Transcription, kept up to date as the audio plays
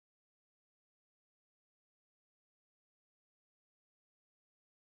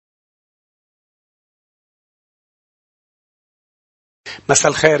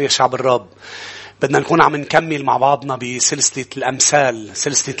مساء الخير يا شعب الرب. بدنا نكون عم نكمل مع بعضنا بسلسلة الأمثال،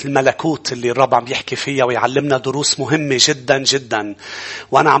 سلسلة الملكوت اللي الرب عم يحكي فيها ويعلمنا دروس مهمة جدا جدا.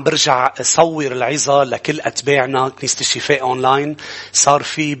 وأنا عم برجع أصور العظة لكل أتباعنا كنيسة الشفاء أونلاين. صار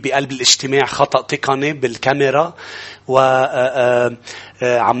في بقلب الاجتماع خطأ تقني بالكاميرا،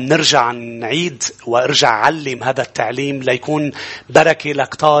 عم نرجع نعيد وارجع علم هذا التعليم ليكون بركة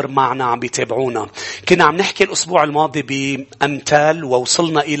لكتار معنا عم بيتابعونا. كنا عم نحكي الأسبوع الماضي بأمثال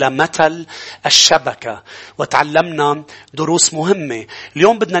ووصلنا إلى مثل الشبكة وتعلمنا دروس مهمة.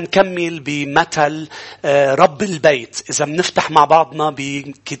 اليوم بدنا نكمل بمثل رب البيت. إذا بنفتح مع بعضنا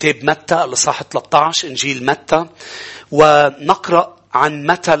بكتاب متى الإصحاح 13 إنجيل متى ونقرأ عن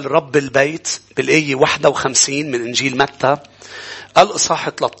مثل رب البيت بالآية 51 من إنجيل متى الإصحاح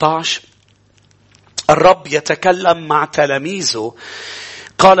 13. الرب يتكلم مع تلاميذه.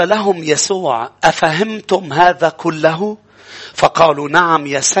 قال لهم يسوع: أفهمتم هذا كله؟ فقالوا: نعم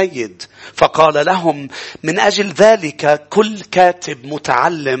يا سيد. فقال لهم: من أجل ذلك كل كاتب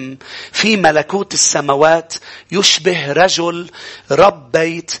متعلم في ملكوت السماوات يشبه رجل رب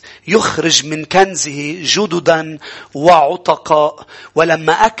بيت يخرج من كنزه جددا وعتقاء.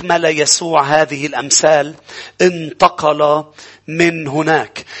 ولما أكمل يسوع هذه الأمثال انتقل من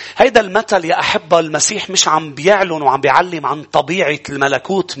هناك. هيدا المثل يا أحبة المسيح مش عم بيعلن وعم بيعلم عن طبيعة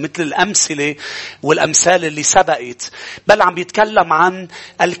الملكوت مثل الأمثلة والأمثال اللي سبقت، بل عم بيتكلم عن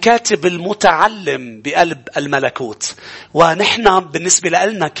الكاتب المتعلم بقلب الملكوت. ونحن بالنسبة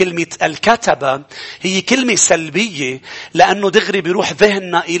لنا كلمة الكتبة هي كلمة سلبية، لأنه دغري بيروح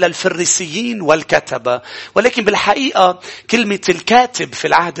ذهننا إلى الفريسيين والكتبة. ولكن بالحقيقة كلمة الكاتب في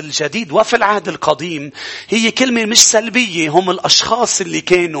العهد الجديد وفي العهد القديم هي كلمة مش سلبية. هم الأشخاص اللي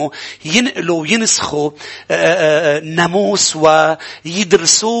كانوا ينقلوا وينسخوا ناموس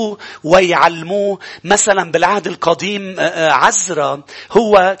ويدرسوه ويعلموه. مثلا بالعهد القديم عزرا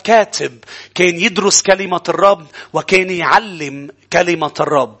هو كاتب، كان يدرس كلمة الرب وكان يعلم كلمة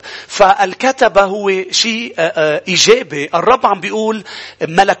الرب. فالكتبة هو شيء إيجابي. الرب عم بيقول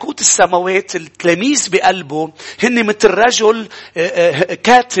ملكوت السماوات التلاميذ بقلبه هن مثل رجل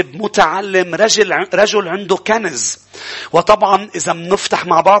كاتب متعلم، رجل عنده كنز. وطبعا إذا بنفتح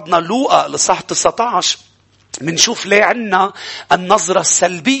مع بعضنا لوقا الإصحاح 19 منشوف ليه عنا النظرة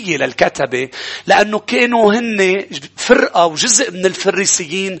السلبية للكتبة، لأنه كانوا هن فرقة وجزء من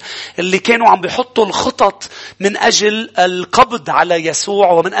الفريسيين اللي كانوا عم بيحطوا الخطط من أجل القبض على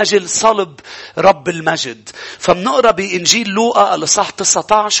يسوع ومن أجل صلب رب المجد. فمنقرأ بإنجيل لوقا الإصحاح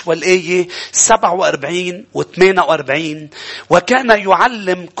 19 والآية 47 و48: وكان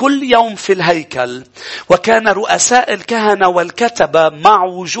يعلم كل يوم في الهيكل، وكان رؤساء الكهنة والكتبة مع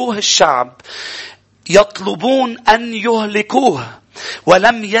وجوه الشعب يطلبون أن يهلكوه،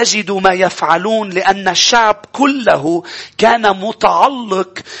 ولم يجدوا ما يفعلون لأن الشعب كله كان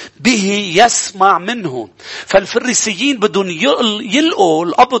متعلق به يسمع منه. فالفريسيين بدهم يلقوا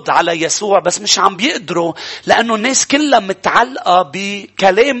القبض على يسوع، بس مش عم بيقدروا لأنه الناس كلها متعلقة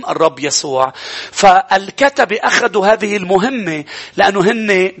بكلام الرب يسوع. فالكتبة أخذوا هذه المهمة لأنه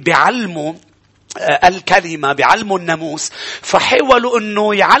هن بيعلموا الكلمة، بيعلموا الناموس. فحاولوا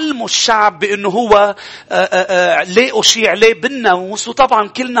انه يعلموا الشعب بانه هو لاقوا شيء عليه بالناموس. وطبعا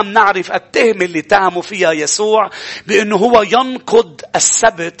كلنا بنعرف التهمة اللي اتهموا فيها يسوع بانه هو ينقض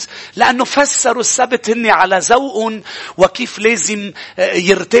السبت، لانه فسروا السبت هن على ذوق وكيف لازم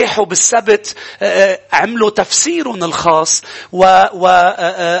يرتاحوا بالسبت. عملوا تفسيرهم الخاص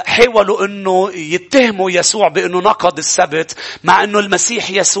وحاولوا انه يتهموا يسوع بانه نقض السبت، مع انه المسيح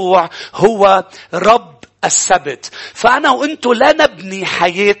يسوع هو رب السبت. فأنا وإنتو لا نبني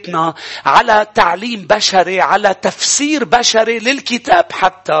حياتنا على تعليم بشري، على تفسير بشري للكتاب.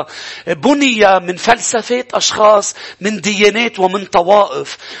 حتى بني من فلسفات أشخاص، من ديانات ومن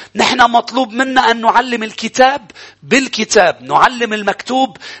طوائف. نحن مطلوب منا أن نعلم الكتاب بالكتاب، نعلم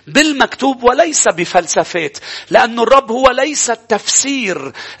المكتوب بالمكتوب وليس بفلسفات، لأن الرب هو ليس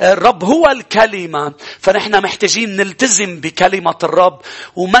التفسير، الرب هو الكلمة. فنحن محتاجين نلتزم بكلمة الرب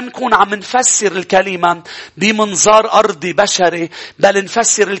وما نكون عم نفسر الكلمة بمنظار أرضي بشري، بل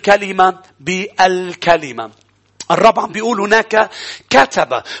نفسر الكلمة بالكلمة. الرب عم بيقول هناك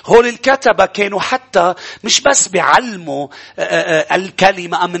كتبة. هول الكتبة كانوا حتى مش بس بيعلموا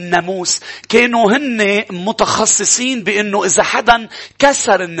الكلمة أم الناموس، كانوا هن متخصصين بأنه إذا حدا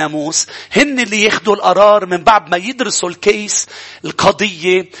كسر الناموس هن اللي ياخدوا القرار من بعد ما يدرسوا الكيس،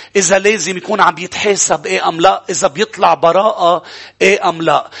 القضية، إذا لازم يكون عم يتحاسب إيه أم لا، إذا بيطلع براءة إيه أم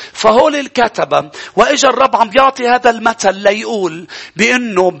لا. فهول الكتبة. وإجا الرب عم بيعطي هذا المثل ليقول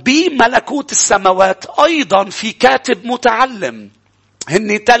بأنه بملكوت السماوات أيضا في كاتب متعلم.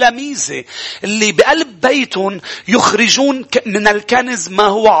 هن تلاميذه اللي بقلب بيتهم يخرجون من الكنز ما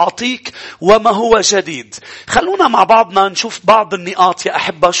هو عتيق وما هو جديد. خلونا مع بعضنا نشوف بعض النقاط يا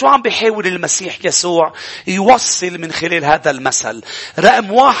أحبة. شو عم بيحاول المسيح يسوع يوصل من خلال هذا المثل؟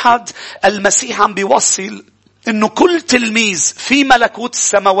 رقم 1، المسيح عم بيوصل إنه كل تلميذ في ملكوت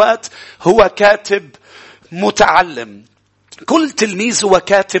السماوات هو كاتب متعلم. كل تلميذ هو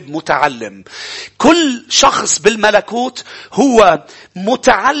كاتب متعلم. كل شخص بالملكوت هو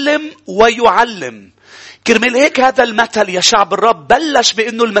متعلم ويعلم. كرمال هيك هذا المثل يا شعب الرب بلش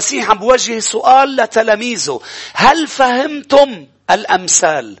بأنه المسيح عم بوجه سؤال لتلاميذه: هل فهمتم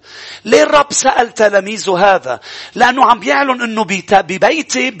الأمثال؟ ليه الرب سأل تلاميذه هذا؟ لأنه عم بيعلن أنه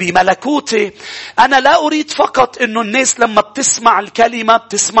ببيتي بملكوتي أنا لا أريد فقط أنه الناس لما بتسمع الكلمة،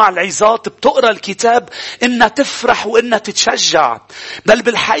 بتسمع العظات، بتقرأ الكتاب، إنها تفرح وإنها تتشجع. بل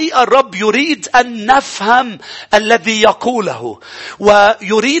بالحقيقة الرب يريد أن نفهم الذي يقوله،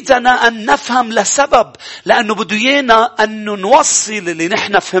 ويريدنا أن نفهم لسبب، لأنه بده إيانا أن نوصل اللي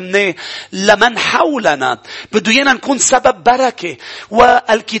نحن فهمناه لمن حولنا. بده إيانا نكون سبب بركة.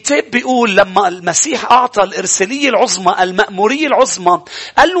 والكتاب بيقول لما المسيح أعطى الإرسالية العظمى، المأمورية العظمى،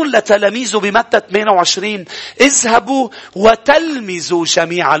 قال لهم لتلاميذه بمتى 28: اذهبوا وتلمذوا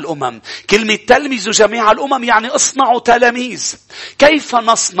جميع الأمم. كلمة تلمذوا جميع الأمم يعني اصنعوا تلاميذ. كيف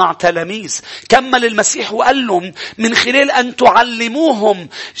نصنع تلاميذ؟ كمل المسيح وقال لهم: من خلال أن تعلموهم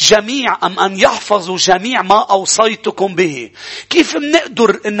جميع أم أن يحفظوا جميع ما أوصيتكم به. كيف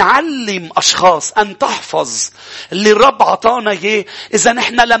بنقدر نعلم أشخاص أن تحفظ اللي الرب عطانا إياه إذا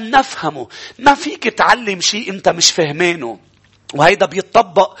نحن لم نفهمه؟ ما فيك تعلم شيء أنت مش فهمانه. وهيدا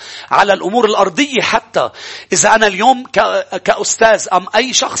بيتطبق على الأمور الأرضية. حتى إذا أنا اليوم كأستاذ أم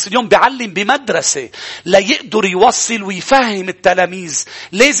أي شخص اليوم بيعلم بمدرسة، لا يقدر يوصل ويفهم التلاميذ،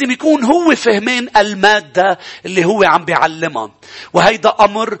 لازم يكون هو فهمان المادة اللي هو عم بيعلمها. وهيدا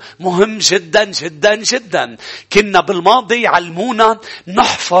أمر مهم جدا جدا جدا. كنا بالماضي علمونا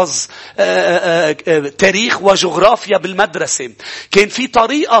نحفظ تاريخ وجغرافيا بالمدرسة. كان في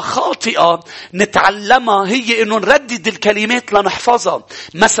طريقة خاطئة نتعلمها، هي إنه نردد الكلمات نحفظها.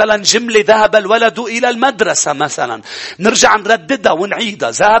 مثلا جملة ذهب الولد إلى المدرسة، مثلا نرجع نرددها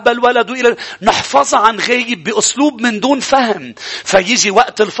ونعيدها. ذهب الولد إلى، نحفظها عن غيب بأسلوب من دون فهم. فيجي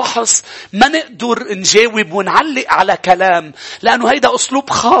وقت الفحص ما نقدر نجاوب ونعلق على كلام، لأنه هيدا أسلوب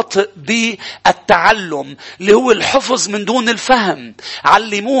خاطئ بالتعلم اللي هو الحفظ من دون الفهم.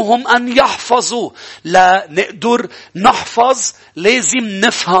 علموهم أن يحفظوا. لا نقدر نحفظ، لازم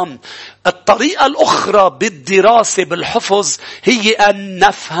نفهم. الطريقة الأخرى بالدراسة بالحفظ هي أن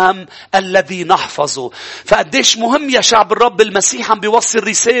نفهم الذي نحفظه. فقديش مهم يا شعب الرب، المسيح عم بيوصل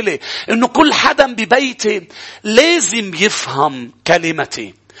رسالة إنه كل حدا ببيتي لازم يفهم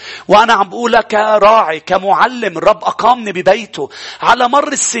كلمتي. وأنا عم بقولها كراعي كمعلم، الرب أقامني ببيته على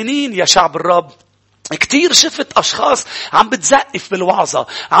مر السنين يا شعب الرب. كتير شفت أشخاص عم بتزقف بالوعظة،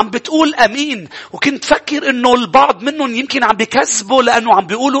 عم بتقول أمين، وكنت فكر إنه البعض منهم يمكن عم بيكذبوا لأنه عم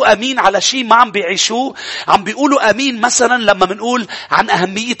بيقولوا أمين على شيء ما عم بيعيشوه. عم بيقولوا أمين مثلا لما منقول عن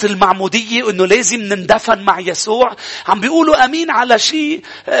أهمية المعمودية وإنه لازم نندفن مع يسوع. عم بيقولوا أمين على شيء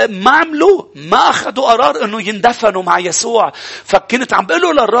ما عملوه، ما أخذوا قرار إنه يندفنوا مع يسوع. فكنت عم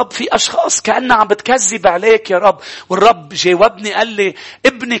بقوله للرب: في أشخاص كأنها عم بتكذب عليك يا رب. والرب جاوبني قال لي: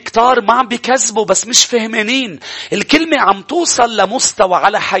 ابني كتار ما عم بيكذبوا، بس مش فهمانين الكلمة، عم توصل لمستوى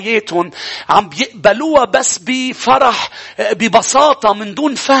على حياتهم عم بيقبلوها بس بفرح ببساطة من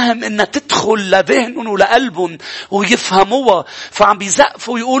دون فهم إنها تدخل لذهنهم ولقلبهم ويفهموها. فعم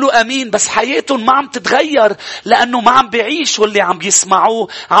بيزقفوا يقولوا أمين، بس حياتهم ما عم تتغير لأنه ما عم بيعيشوا اللي عم بيسمعوه،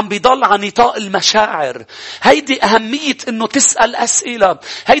 عم بيضل عن نطاق المشاعر. هيدي أهمية إنه تسأل أسئلة.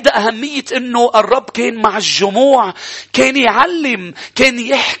 هيدا أهمية إنه الرب كان مع الجموع، كان يعلم، كان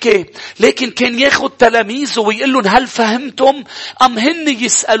يحكي، لكن كان ياخد تلاميذه ويقول لهم: هل فهمتم؟ أم هن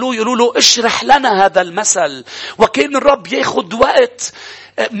يسألوه يقولوا له: اشرح لنا هذا المثل. وكان الرب ياخد وقت،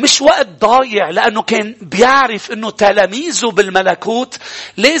 مش وقت ضايع، لأنه كان بيعرف أنه تلاميذه بالملكوت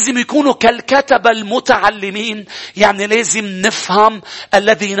لازم يكونوا كالكتبة المتعلمين. يعني لازم نفهم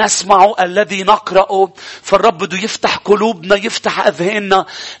الذي نسمعه، الذي نقرأه. فالرب بده يفتح قلوبنا، يفتح أذهاننا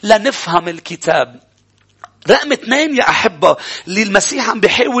لنفهم الكتاب. رقم 2 يا أحبة اللي المسيح عم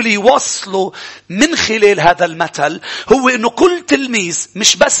بيحاول يوصله من خلال هذا المثل هو إنه كل تلميذ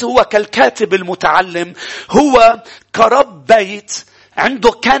مش بس هو كالكاتب المتعلم، هو كرب بيت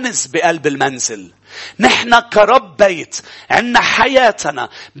عنده كنز بقلب المنزل. نحن كرب بيت عنا حياتنا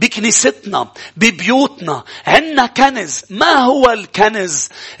بكنيستنا ببيوتنا عنا كنز. ما هو الكنز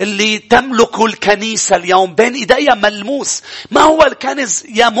اللي تملكه الكنيسة اليوم بين إيديها ملموس؟ ما هو الكنز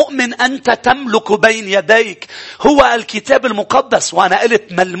يا مؤمن أنت تملك بين يديك؟ هو الكتاب المقدس. وأنا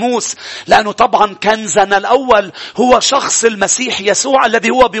قلت ملموس لأنه طبعا كنزنا الأول هو شخص المسيح يسوع الذي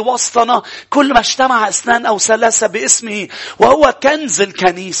هو بوسطنا كل ما اجتمع 2 أو 3 باسمه، وهو كنز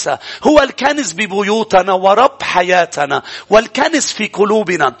الكنيسة. هو الكنز ببيوتنا ورب حياتنا والكنز في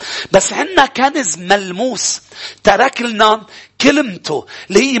قلوبنا. بس عندنا كنز ملموس ترك لنا كلمته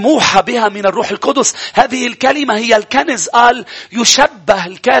اللي هي موحى بها من الروح القدس. هذه الكلمة هي الكنز. قال يشبه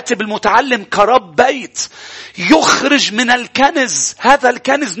الكاتب المتعلم كرب بيت يخرج من الكنز. هذا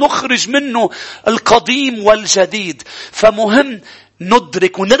الكنز نخرج منه القديم والجديد. فمهم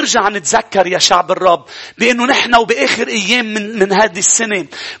ندرك ونرجع نتذكر يا شعب الرب بأنه نحن وبآخر أيام من هذه السنة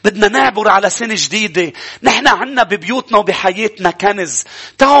بدنا نعبر على سنة جديدة. نحن عنا ببيوتنا وبحياتنا كنز.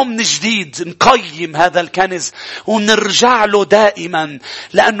 تعالوا من جديد نقيم هذا الكنز ونرجع له دائما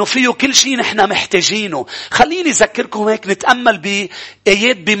لأنه فيه كل شيء نحن محتاجينه. خليني أذكركم هيك نتأمل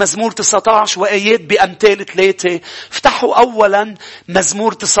بآيات بمزمور 19 وآيات بأمثال 3. افتحوا أولا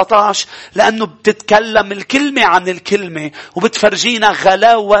مزمور 19 لأنه بتتكلم الكلمة عن الكلمة وبتفرجي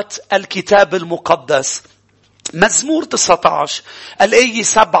غلاوة الكتاب المقدس. مزمور 19 الآية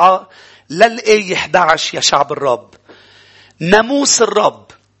 7 للآية 11 يا شعب الرب. ناموس الرب.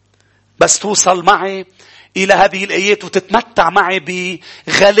 بس توصل معي إلى هذه الآيات وتتمتع معي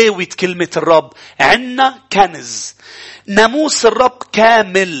بغلاوة كلمة الرب. عنا كنز. ناموس الرب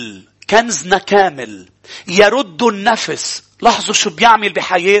كامل. كنزنا كامل يرد النفس. لاحظوا شو بيعمل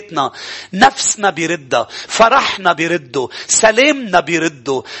بحياتنا. نفسنا بيردها، فرحنا بيرده، سلامنا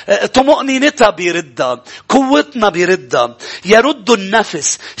بيرده، طمأنينتها بيردها، قوتنا بيردها. يرد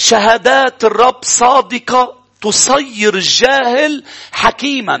النفس. شهادات الرب صادقة تصير الجاهل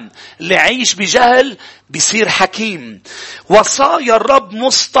حكيما. اللي عيش بجهل بيصير حكيم. وصايا الرب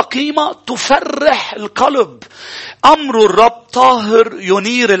مستقيمة تفرح القلب. أمر الرب طاهر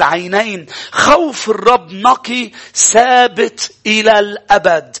ينير العينين. خوف الرب نقي ثابت إلى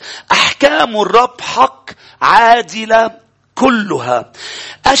الأبد. أحكام الرب حق عادلة كلها.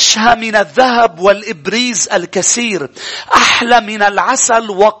 أشهى من الذهب والإبريز الكثير. أحلى من العسل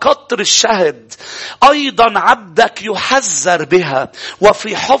وقطر الشهد. أيضا عبدك يحذر بها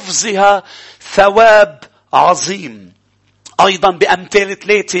وفي حفظها ثواب عظيم. أيضا بأمثال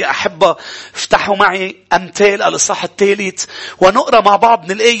 3 أحب افتحوا معي أمثال الإصحاح 3 ونقرأ مع بعض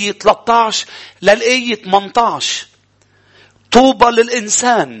من الآية 13 للآية 18. طوبى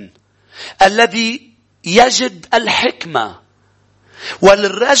للإنسان الذي يجد الحكمة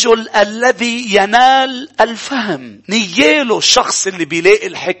وللرجل الذي ينال الفهم. نياله الشخص اللي بيلاقي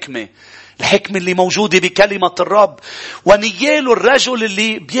الحكمة اللي موجودة بكلمة الرب. ونياله الرجل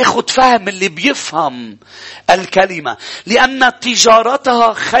اللي بياخد فهم، اللي بيفهم الكلمة. لأن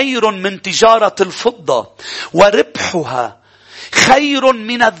تجارتها خير من تجارة الفضة وربحها خير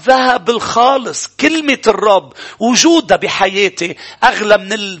من الذهب الخالص. كلمة الرب وجودها بحياتي أغلى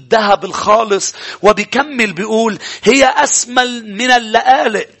من الذهب الخالص. وبيكمل بيقول هي أسمل من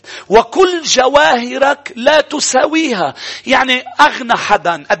اللآلئ وكل جواهرك لا تساويها. يعني أغنى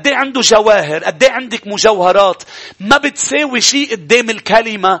حدا قد ايه عنده جواهر، قد ايه عندك مجوهرات، ما بتساوي شيء قدام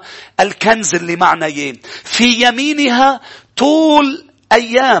الكلمة الكنز اللي معنا اياه. في يمينها طول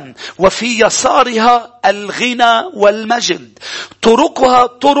أيام وفي يسارها الغنى والمجد. طرقها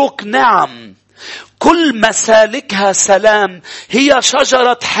طرق نعم كل مسالكها سلام. هي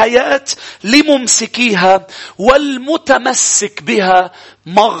شجرة حياة لممسكيها والمتمسك بها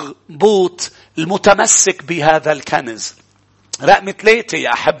مغبوط. المتمسك بهذا الكنز. رقم 3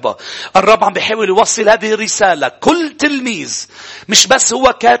 يا أحبة. الرب عم بيحاول يوصل هذه الرسالة. كل تلميذ مش بس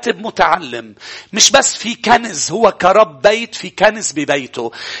هو كاتب متعلم، مش بس في كنز، هو كرب بيت في كنز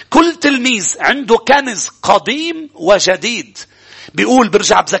ببيته. كل تلميذ عنده كنز قديم وجديد. بيقول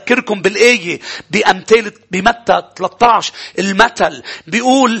برجع بذكركم بالآية بأمثال بمتى 13 المثل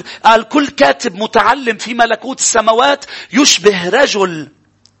بيقول قال كل كاتب متعلم في ملكوت السماوات يشبه رجل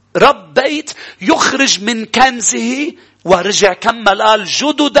رب بيت يخرج من كنزه. ورجع كمل قال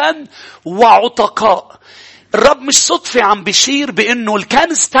جددا وعتقاء. الرب مش صدفة عم بيشير بأنه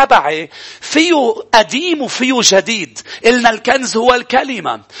الكنز تبعي فيه قديم وفيه جديد. قلنا الكنز هو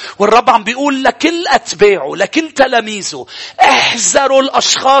الكلمة، والرب عم بيقول لكل أتباعه لكل تلاميذه احذروا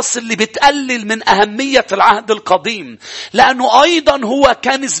الأشخاص اللي بتقلل من أهمية العهد القديم، لأنه أيضا هو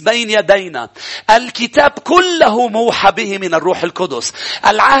كنز بين يدينا. الكتاب كله موحى به من الروح القدس،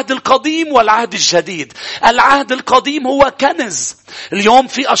 العهد القديم والعهد الجديد. العهد القديم هو كنز. اليوم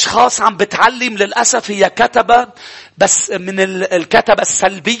في أشخاص عم بتعلم للأسف هي كتبة بس من الكتبة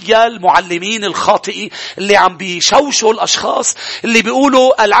السلبية، المعلمين الخاطئين اللي عم بيشوشوا الأشخاص اللي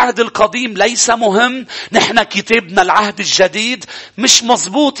بيقولوا العهد القديم ليس مهم، نحن كتابنا العهد الجديد. مش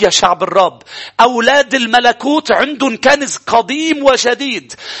مزبوط يا شعب الرب. أولاد الملكوت عندهم كنز قديم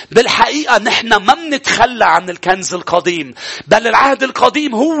وجديد. بالحقيقة نحن ما منتخلى عن الكنز القديم، بل العهد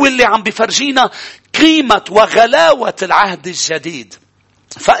القديم هو اللي عم بيفرجينا قيمة وغلاوة العهد الجديد.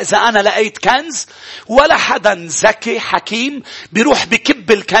 فإذا أنا لقيت كنز ولا حدا ذكي حكيم بيروح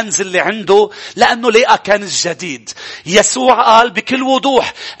بكب الكنز اللي عنده لأنه لقى كنز جديد. يسوع قال بكل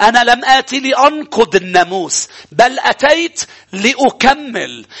وضوح أنا لم آتي لأنقض الناموس بل أتيت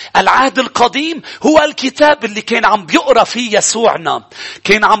لأكمل. العهد القديم هو الكتاب اللي كان عم بيقرأ فيه يسوعنا،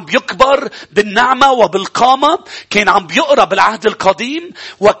 كان عم بيكبر بالنعمة وبالقامة، كان عم بيقرأ بالعهد القديم،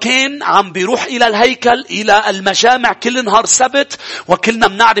 وكان عم بيروح إلى الهيكل إلى المجامع كل نهار سبت. وكلنا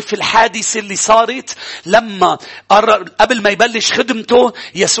بنعرف الحادثة اللي صارت لما قبل ما يبلش خدمته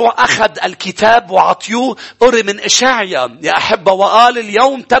يسوع أخذ الكتاب وعطيوه قري من إشعيا يا أحبة، وقال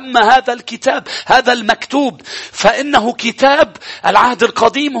اليوم تم هذا الكتاب، هذا المكتوب. فإنه كتاب العهد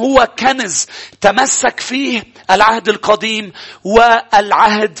القديم هو كنز تمسك فيه العهد القديم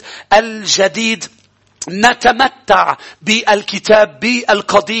والعهد الجديد. نتمتع بالكتاب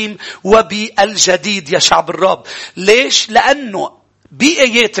بالقديم وبالجديد يا شعب الرب. ليش؟ لأنه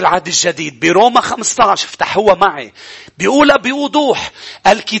بآيات العهد الجديد بروما 15 افتحوها معي بيقولها بوضوح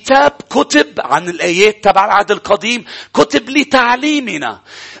الكتاب كتب عن الآيات تبع العهد القديم، كتب لتعليمنا.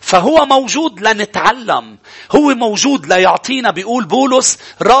 فهو موجود لنتعلم، هو موجود لا يعطينا، بيقول بولس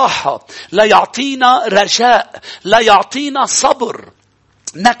راحة، لا يعطينا رجاء، لا يعطينا صبر.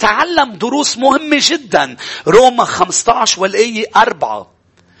 نتعلم دروس مهمة جدا. روما 15 والآية 4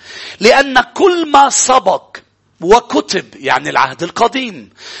 لأن كل ما سبق وكتب يعني العهد القديم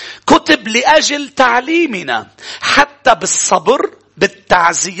كتب لأجل تعليمنا حتى بالصبر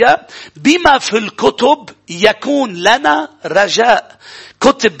بالتعزية بما في الكتب يكون لنا رجاء.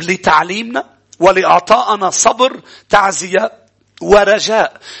 كتب لتعليمنا ولإعطائنا صبر تعزية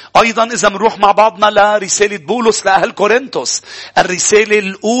ورجاء. أيضا إذا منروح مع بعضنا لرسالة بولس لأهل كورنثوس الرسالة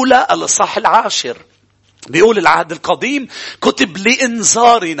الأولى الإصحاح 10 بيقول العهد القديم كتب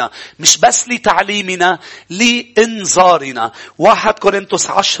لإنذارنا، مش بس لتعليمنا، لإنذارنا. 1 كورنثوس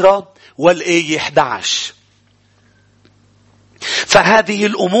 10 والآية 11 فهذه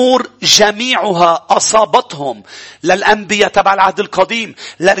الأمور جميعها أصابتهم للأنبياء تبع العهد القديم،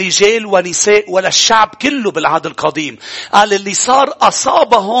 لرجال ونساء وللشعب كله بالعهد القديم. قال اللي صار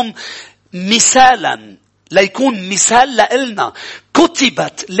أصابهم مثالا ليكون مثال لإلنا.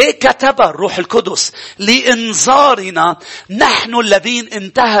 كتبت ليه كتب الروح القدس؟ لإنذارنا نحن الذين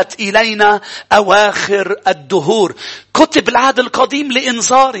انتهت إلينا أواخر الدهور. كتب العهد القديم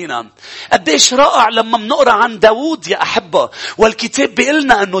لإنذارنا. قديش رائع لما بنقرأ عن داود يا أحبة، والكتاب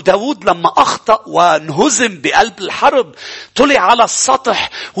بيقلنا أنه داود لما أخطأ وانهزم بقلب الحرب طلع على السطح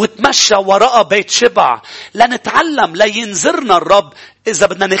وتمشى وراء بيت شبع. لنتعلم لينذرنا الرب إذا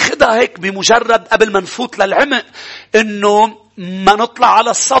بدنا ناخدها هيك بمجرد قبل ما نفوت للعمق، إنه ما نطلع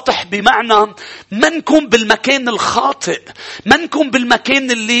على السطح، بمعنى ما نكون بالمكان الخاطئ، ما نكون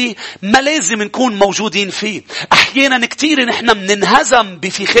بالمكان اللي ما لازم نكون موجودين فيه. أحيانا كتير نحن مننهزم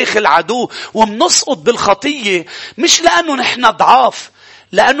بفخاخ العدو ومنسقط بالخطية، مش لأنه نحن ضعاف،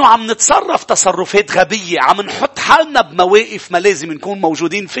 لأنه عم نتصرف تصرفات غبية، عم نحط حالنا بمواقف ما لازم نكون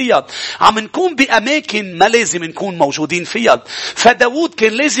موجودين فيها، عم نكون بأماكن ما لازم نكون موجودين فيها. فداود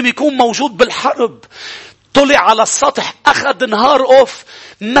كان لازم يكون موجود بالحرب، طلع على السطح، أخذ نهار أوف.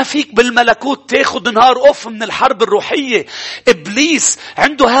 ما فيك بالملكوت تاخد نهار أوف من الحرب الروحية. إبليس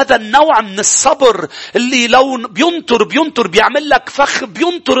عنده هذا النوع من الصبر اللي لو بينطر بيعمل لك فخ،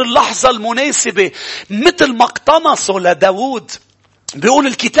 بينطر اللحظة المناسبة، مثل ما اقتنصوا لداود بيقول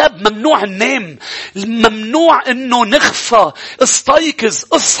الكتاب ممنوع النوم، ممنوع انه نغفى. استيقظ،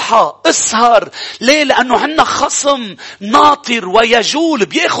 اصحى، اسهر. ليه؟ لانه عندنا خصم ناطر ويجول،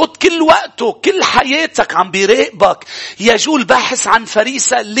 بياخد كل وقته، كل حياتك عم بيراقبك. يجول باحث عن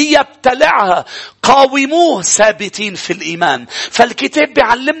فريسة ليبتلعها. قاوموه ثابتين في الإيمان. فالكتاب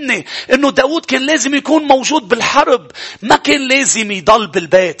بيعلمني انه داود كان لازم يكون موجود بالحرب، ما كان لازم يضل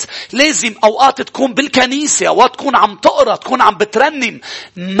بالبيت. لازم اوقات تكون بالكنيسة، اوقات تكون عم تقرأ، تكون عم بترنم.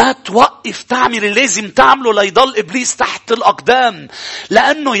 ما توقف تعمل اللي لازم تعمله ليضل إبليس تحت الأقدام.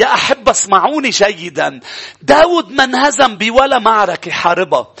 لأنه يا أحب اسمعوني جيدا، داود ما انهزم بولا معركة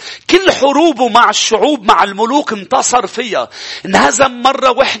حاربة. كل حروبه مع الشعوب، مع الملوك، انتصر فيها. انهزم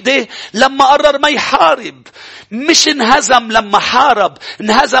مرة واحدة لما قرر ما يحارب. مش انهزم لما حارب،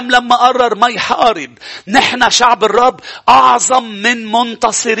 انهزم لما قرر ما يحارب. نحن شعب الرب أعظم من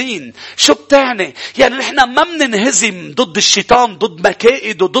منتصرين. شو بتعني؟ يعني نحن ما مننهزم ضد الشيطان، ضد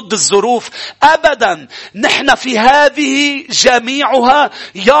مكائد وضد الظروف. أبدا. نحن في هذه جميعها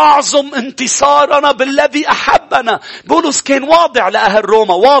يعظم انتصارنا بالذي أحبنا. بولس كان واضح لأهل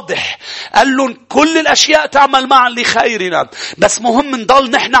روما، واضح. قال لهم كل الأشياء تعمل معا لخيرنا، بس مهم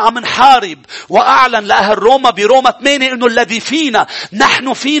نضل نحن عم نحارب. وأعلن لأهل روما بروما 8 إنه الذي فينا،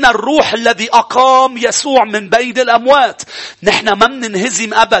 نحن فينا الروح الذي أقام يسوع من بين الأموات. نحن ما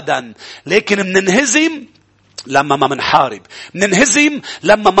مننهزم أبدا، لكن مننهزم لما ما منحارب، مننهزم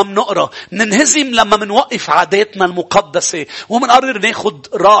لما ما منقرأ، مننهزم لما منوقف عاداتنا المقدسة ومنقرر ناخد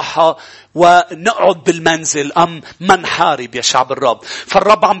راحة ونقعد بالمنزل. منحارب يا شعب الرب.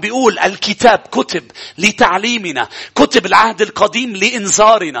 فالرب عم بيقول الكتاب كتب لتعليمنا، كتب العهد القديم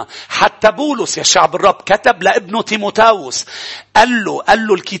لإنذارنا. حتى بولس يا شعب الرب كتب لابنه تيموتاوس، قال له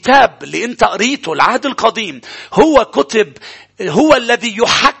الكتاب اللي انت قريته، العهد القديم، هو كتب، هو الذي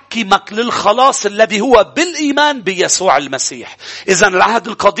يحكمك للخلاص الذي هو بالإيمان بيسوع المسيح. إذن العهد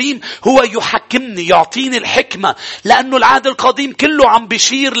القديم هو يحكمني، يعطيني الحكمة، لأنه العهد القديم كله عم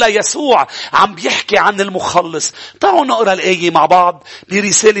بيشير ليسوع، عم بيحكي عن المخلص. تعالوا نقرأ الآية مع بعض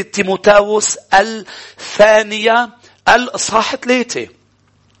برسالة تيموتاوس الثانية الإصحاح 3.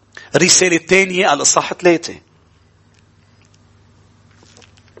 رسالة الثانية الإصحاح 3.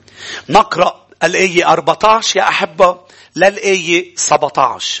 نقرأ الآية 14 يا أحبة للآية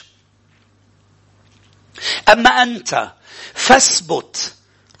 17. أما أنت فاثبت.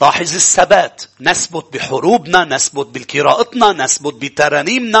 لاحظ الثبات. نثبت بحروبنا، نثبت بقراءتنا، نثبت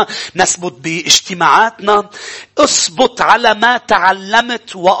بترانيمنا، نثبت باجتماعاتنا. اثبت على ما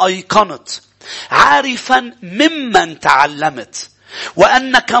تعلمت وأيقنت، عارفا ممن تعلمت،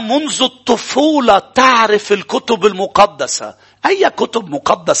 وأنك منذ الطفولة تعرف الكتب المقدسة. أي كتب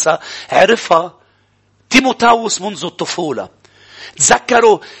مقدسة عرفها تيموتاوس منذ الطفولة؟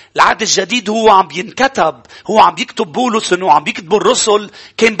 تذكروا العهد الجديد هو عم ينكتب، هو عم يكتب بولس انه عم يكتب الرسل،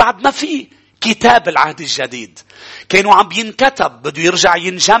 كان بعد ما في كتاب العهد الجديد، كانوا عم ينكتب، بده يرجع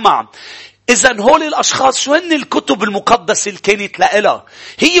ينجمع. إذن هول الأشخاص شو هن الكتب المقدسة اللي كانت لها؟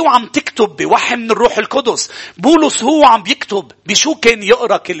 هي وعم تكتب بوحي من الروح القدس. بولس هو عم يكتب بشو كان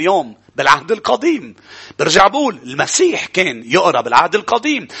يقرأ كل يوم؟ بالعهد القديم. برجع بقول المسيح كان يقرأ بالعهد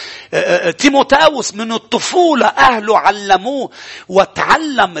القديم. تيموتاوس من الطفولة أهله علموه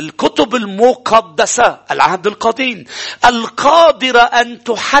وتعلم الكتب المقدسة، العهد القديم القادرة أن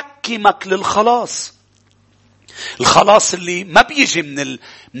تحكمك للخلاص. الخلاص اللي ما بيجي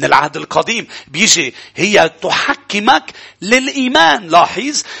من العهد القديم، بيجي هي تحكمك للإيمان.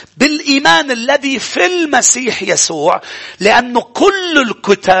 لاحظ بالإيمان الذي في المسيح يسوع، لأنه كل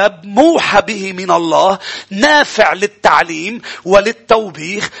الكتاب موحى به من الله، نافع للتعليم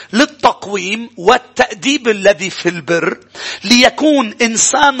وللتوبيخ، للتقويم والتأديب الذي في البر، ليكون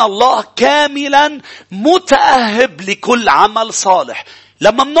إنسان الله كاملا متأهب لكل عمل صالح.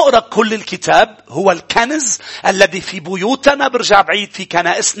 لما بنقرأ كل الكتاب هو الكنز الذي في بيوتنا، برجع بعيد في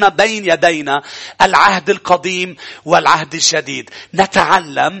كنائسنا بين يدينا العهد القديم والعهد الجديد.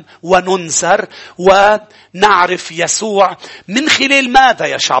 نتعلم وننذر ونعرف يسوع من خلال ماذا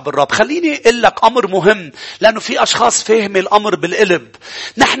يا شعب الرب؟ خليني أقول لك أمر مهم، لأنه في أشخاص فهم الأمر بالقلب.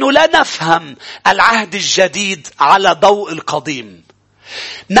 نحن لا نفهم العهد الجديد على ضوء القديم،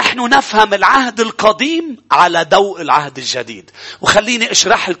 نحن نفهم العهد القديم على ضوء العهد الجديد. وخليني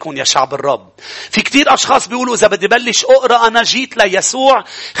اشرح لكم يا شعب الرب، في كتير اشخاص بيقولوا اذا بدي بلش اقرأ انا جيت ليسوع،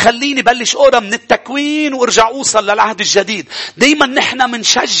 خليني بلش اقرأ من التكوين وارجع اوصل للعهد الجديد. دايما نحن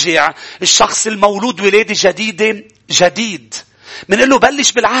منشجع الشخص المولود ولادة جديدة جديد، منقول له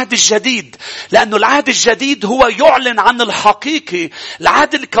بلش بالعهد الجديد، لأنه العهد الجديد هو يعلن عن الحقيقي.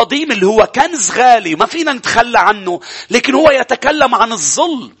 العهد القديم اللي هو كنز غالي ما فينا نتخلى عنه، لكن هو يتكلم عن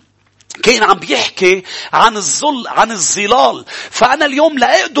الظل. كان عم بيحكي عن الظلال. فأنا اليوم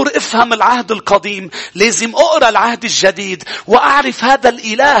لا أقدر أفهم العهد القديم، لازم أقرأ العهد الجديد وأعرف هذا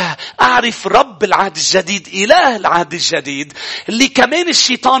الإله، أعرف رب العهد الجديد، إله العهد الجديد، اللي كمان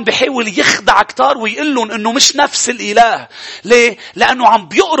الشيطان بيحاول يخدع كتار ويقول لهم إنه مش نفس الإله. ليه؟ لأنه عم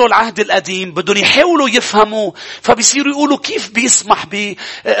بيقروا العهد القديم، بدهم يحاولوا يفهموا، فبيصيروا يقولوا كيف بيسمح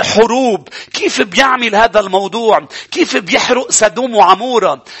بحروب، كيف بيعمل هذا الموضوع، كيف بيحرق سدوم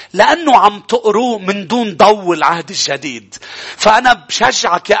وعمورة، لأنه عم تقروا من دون ضوء العهد الجديد. فأنا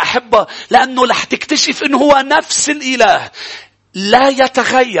بشجعك يا أحبة، لأنه رح تكتشف إنه هو نفس الإله، لا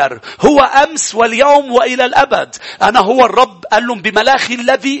يتغير، هو أمس واليوم وإلى الأبد. أنا هو الرب، قال لهم بملاخي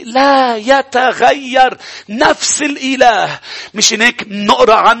الذي لا يتغير، نفس الإله. مش هيك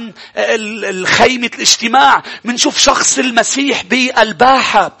نقرأ عن الخيمة الاجتماع، منشوف شخص المسيح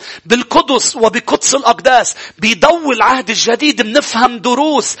بالباحة بالقدس وبقدس الأقداس. بيضوي العهد الجديد منفهم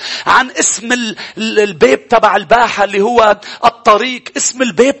دروس عن اسم البيت تبع الباحة اللي هو الطريق، اسم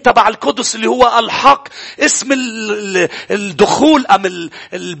البيت تبع القدس اللي هو الحق، اسم الدخول أم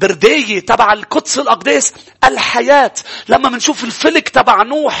البردية تبع القدس الأقداس الحياة. لما منشوف الفلك تبع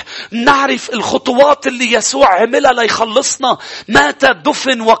نوح نعرف الخطوات اللي يسوع عملها ليخلصنا، مات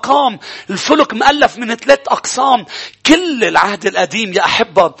دفن وقام. الفلك مؤلف من 3 أقسام. كل العهد القديم يا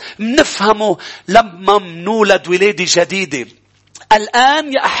أحبة منفهمه لما منولد ولادة جديدة.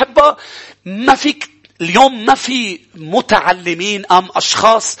 الآن يا أحبة اليوم ما في متعلمين أم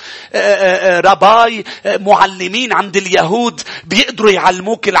أشخاص رباي معلمين عند اليهود بيقدروا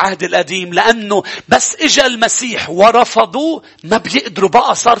يعلموك العهد القديم، لأنه بس إجا المسيح ورفضوه ما بيقدروا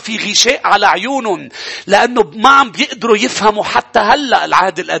بقى، صار في غشاء على عيونهم، لأنه ما عم بيقدروا يفهموا حتى هلأ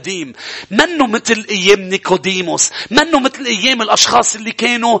العهد القديم. منه مثل أيام نيكوديموس، منه مثل أيام الأشخاص اللي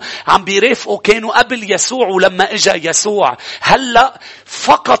كانوا عم بيرافقوا، كانوا قبل يسوع ولما إجا يسوع. هلأ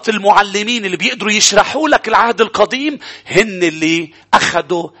فقط المعلمين اللي بيقدروا يشرحوا لك العهد القديم هن اللي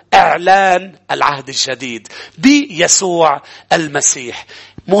أخذوا إعلان العهد الجديد بيسوع المسيح.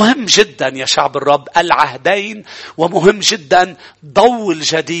 مهم جدا يا شعب الرب العهدين، ومهم جدا ضوء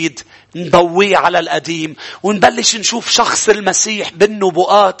الجديد نضويه على القديم، ونبلش نشوف شخص المسيح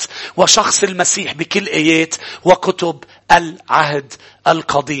بالنبوءات وشخص المسيح بكل آيات وكتب العهد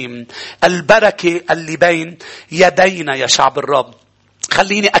القديم. البركة اللي بين يدينا يا شعب الرب.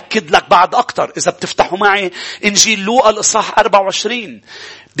 خليني أكد لك بعد أكتر إذا بتفتحوا معي إنجيل لوقا الإصحاح 24.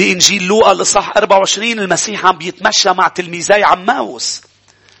 بإنجيل لوقا الإصحاح 24 المسيح عم بيتمشى مع تلميذي عماوس،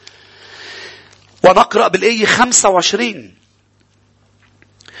 ونقرأ بالآية 25.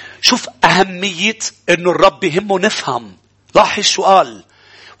 شوف أهمية إنه الرب يهمه نفهم. لاحظ شو قال،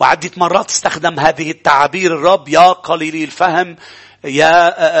 وعدة مرات استخدم هذه التعابير الرب: يا قليلي الفهم،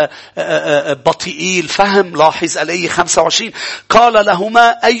 يا بطيئي الفهم. لاحظ الآية 25: قال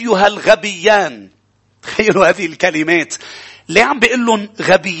لهما أيها الغبيان. تخيلوا هذه الكلمات. ليه عم بيقول لهم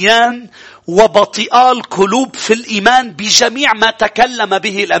غبيان وبطيئا القلوب في الإيمان بجميع ما تكلم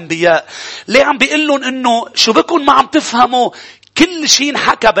به الأنبياء؟ ليه عم بيقول لهم إنه شو بكون ما عم تفهموا كل شيء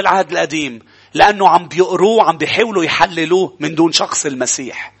حكى بالعهد القديم؟ لأنه عم بيقروه، عم بيحاولوا يحللوه من دون شخص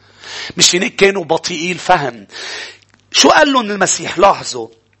المسيح. مش هيك كانوا بطيئي الفهم. شو قال لهم المسيح؟ لاحظوا: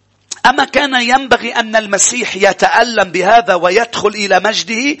 أما كان ينبغي أن المسيح يتألم بهذا ويدخل إلى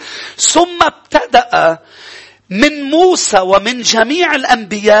مجده، ثم ابتدأ من موسى ومن جميع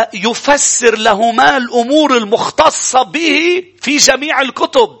الأنبياء يفسر لهما الأمور المختصة به في جميع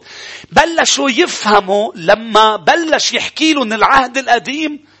الكتب. بلشوا يفهموا لما بلش يحكي لهم العهد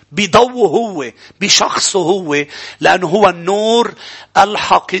القديم بضوءه هو، بشخصه هو، لأنه هو النور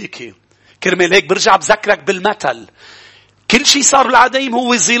الحقيقي. كرمال هيك برجع بذكرك بالمثل: كل شيء صار بالعديم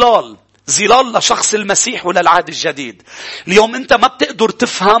هو ظلال لشخص المسيح وللعهد الجديد. اليوم أنت ما بتقدر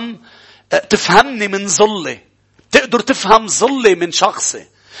تفهمني من ظلة، تقدر تفهم ظلة من شخصي.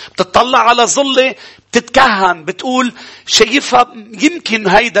 بتطلع على ظلة بتتكهن، بتقول شايفها يمكن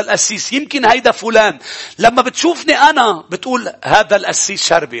هيدا القسيس، يمكن هيدا فلان. لما بتشوفني أنا بتقول هذا القسيس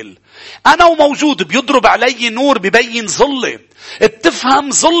شربل، أنا وموجود بيضرب علي نور ببين ظلة.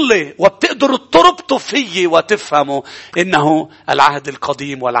 بتفهم ظلة وبتقدر تربطه فيه وتفهمه إنه العهد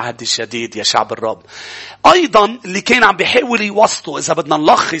القديم والعهد الجديد يا شعب الرب. أيضا اللي كان عم بيحاول يوصله، إذا بدنا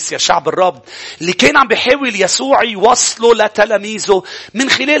نلخص يا شعب الرب، اللي كان عم بيحاول يسوع يوصله لتلاميذه من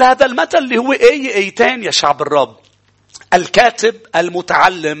خلال هذا المثل اللي هو آيتين يا شعب الرب: الكاتب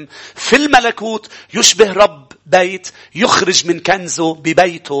المتعلم في الملكوت يشبه رب بيت يخرج من كنزه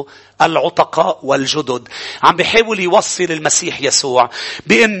ببيته العتقاء والجدد. عم بيحاول يوصل المسيح يسوع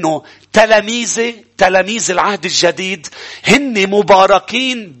بأنه تلاميذ العهد الجديد هن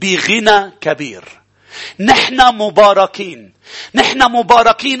مباركين بغنى كبير. نحن مباركين. نحن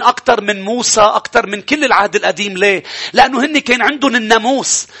مباركين أكثر من موسى، أكثر من كل العهد القديم. ليه؟ لأنه هن كان عندهم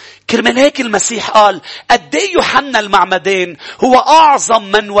الناموس. كرمال هيك المسيح قال قد ايه يوحنا المعمدان هو أعظم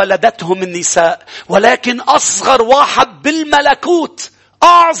من ولدتهم النساء، ولكن أصغر واحد بالملكوت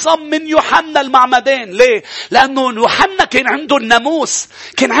أعظم من يوحنا المعمدان. ليه؟ لأنه يوحنا كان عنده الناموس،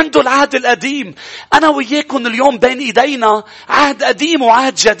 كان عنده العهد القديم. أنا وياكم اليوم بين إيدينا عهد قديم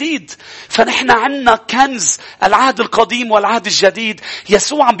وعهد جديد، فنحن عنا كنز العهد القديم والعهد الجديد.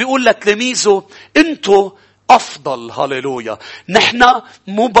 يسوع عم بيقول لتلاميذه أنتوا أفضل. هاليلويا. نحن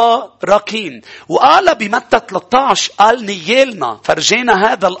مباركين. وقال بمتى 13 قال نيالنا،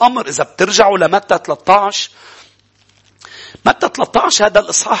 فرجينا هذا الأمر. إذا بترجعوا لمتى 13، متى 13 هذا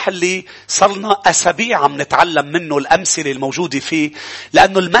الإصحاح اللي صرنا أسابيع عم نتعلم منه الأمثلة الموجودة فيه،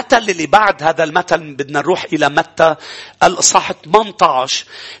 لأنه المثل اللي بعد هذا المثل بدنا نروح إلى متى الإصحاح 18.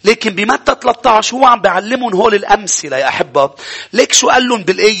 لكن بمتى 13 هو عم بيعلمهم هول الأمثلة يا أحبة. ليك شو قال لهم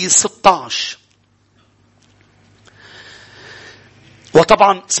بالآية 16؟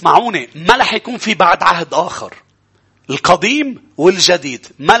 وطبعا اسمعوني، ما رح يكون في بعد عهد آخر، القديم والجديد،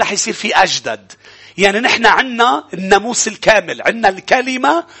 ما رح يصير في أجدد. يعني نحن عنا الناموس الكامل، عنا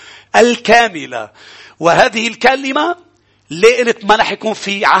الكلمة الكاملة، وهذه الكلمة ليه قلت ما رح يكون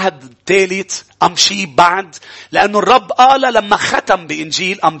في عهد ثالث أم شيء بعد؟ لأنه الرب قال لما ختم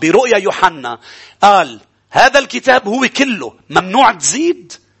بإنجيل أم برؤيا يوحنا قال هذا الكتاب هو كله، ممنوع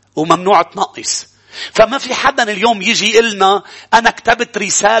تزيد وممنوع تنقص. فما في حدا اليوم يجي يقولنا أنا كتبت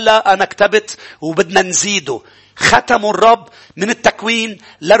رسالة، أنا كتبت وبدنا نزيده. ختموا الرب من التكوين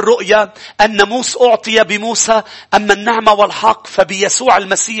للرؤيا. الناموس أعطي بموسى، أما النعمة والحق فبيسوع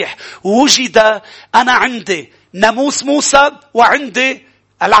المسيح وجد. أنا عندي ناموس موسى وعندي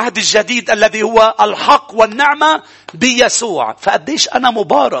العهد الجديد الذي هو الحق والنعمة بيسوع. فقديش أنا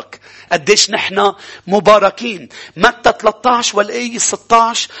مبارك، قديش نحن مباركين. متى 13 والآية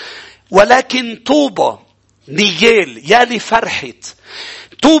 16: ولكن طوبى نيال يا لفرحة،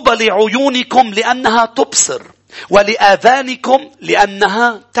 طوبى لعيونكم لأنها تبصر، ولآذانكم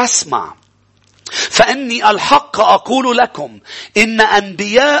لأنها تسمع. فإني الحق أقول لكم إن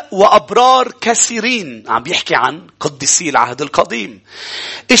أنبياء وأبرار كثيرين، عم بيحكي عن قديسي العهد القديم،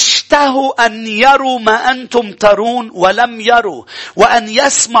 اشتهوا أن يروا ما أنتم ترون ولم يروا، وأن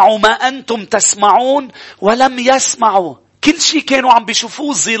يسمعوا ما أنتم تسمعون ولم يسمعوا. كل شيء كانوا عم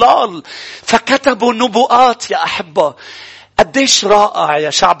بيشوفوه ظلال، فكتبوا نبوءات. يا أحبة قديش رائع يا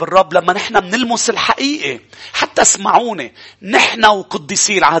شعب الرب لما نحن بنلمس الحقيقة. حتى اسمعوني، نحن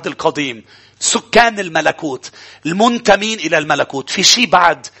وقديسي العهد القديم سكان الملكوت، المنتمين إلى الملكوت، في شيء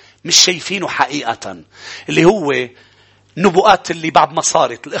بعد مش شايفينه حقيقة، اللي هو نبوءات اللي بعد ما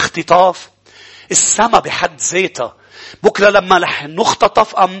صارت، الاختطاف، السماء بحد ذاتها. بكرة لما رح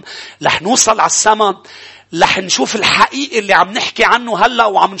نختطف أم رح نوصل على السماء، رح نشوف الحقيقة اللي عم نحكي عنه هلأ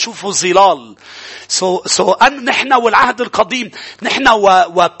وعم نشوفه ظلال. نحن والعهد القديم، نحن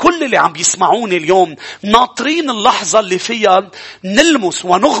وكل اللي عم بيسمعوني اليوم ناطرين اللحظة اللي فيها نلمس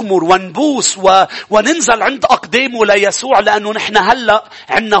ونغمر ونبوس وننزل عند أقدامه ليسوع، لأنه نحن هلأ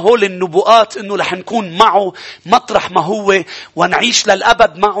عنا هول النبوءات إنه رح نكون معه مطرح ما هو ونعيش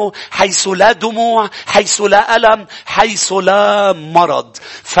للأبد معه، حيث لا دموع، حيث لا ألم، حيث لا مرض.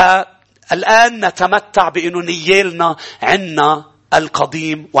 الآن نتمتع بأنه نيالنا عنا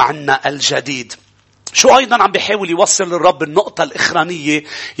القديم وعنا الجديد. شو أيضا عم بيحاول يوصل للرب النقطة الإخرانية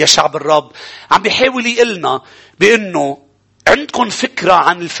يا شعب الرب؟ عم بيحاول يقلنا بأنه عندكم فكرة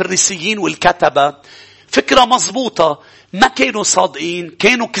عن الفريسيين والكتبة، فكرة مضبوطة. ما كانوا صادقين،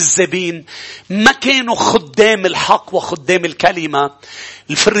 كانوا كذابين، ما كانوا خدام الحق وخدام الكلمة.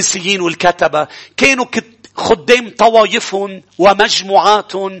 الفريسيين والكتبة كانوا خدام طوائفهم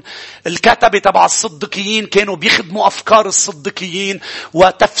ومجموعاتهم. الكتبة تبع الصدقيين كانوا بيخدموا أفكار الصدقيين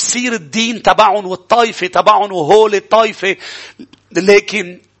وتفسير الدين تبعهم والطائفة تبعهم وهول الطائفة.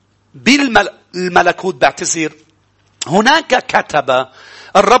 لكن بالملكوت بعتذر هناك كتبة.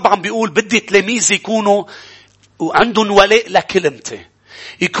 الرب عم بيقول بدي تلاميذ يكونوا عندهم ولاء لكلمته،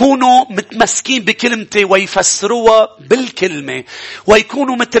 يكونوا متمسكين بكلمته ويفسروها بالكلمة،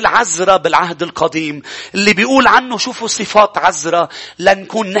 ويكونوا مثل عزرا بالعهد القديم اللي بيقول عنه شوفوا صفات عزرا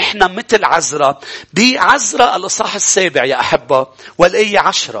لنكون نحن مثل عزرا. بعزرا الإصحاح 7 يا أحبة والآية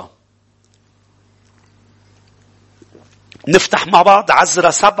 10، نفتح مع بعض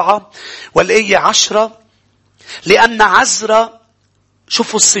عزرا 7 والآية 10. لأن عزرا،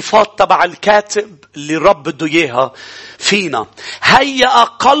 شوفوا الصفات تبع الكاتب اللي الرب بده إياها فينا، هيأ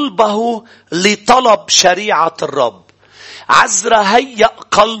قلبه لطلب شريعة الرب. عزرا هيأ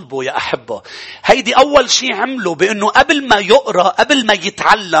قلبه يا أحبة. هيدي أول شيء عمله، بأنه قبل ما يقرأ، قبل ما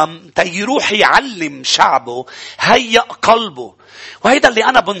يتعلم يروح يعلم شعبه، هيأ قلبه. وهيدا اللي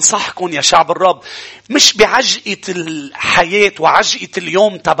أنا بنصحكم يا شعب الرب. مش بعجقة الحياة وعجقة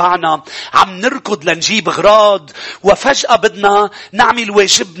اليوم تبعنا عم نركض لنجيب غراض، وفجأة بدنا نعمل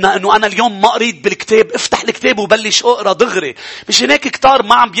واجبنا أنه أنا اليوم ما قريت بالكتاب، افتح الكتاب وبلش أقرأ دغري. مش هناك كتار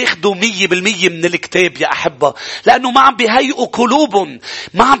ما عم بياخدوا 100% من الكتاب يا أحبة، لأنه ما عم بيهيئوا قلوبهم،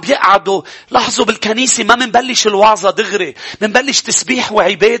 ما عم بيقعدوا. لاحظوا بالكنيسة ما منبلش الوعظة دغري، منبلش تسبيح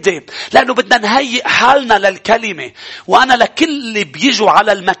وعبادة، لأنه بدنا نهيئ حالنا للكلمة. وأنا لكل اللي بيجوا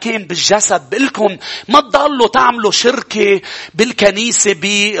على المكان بالجسد بقلكم ما تضلوا تعملوا شركة بالكنيسة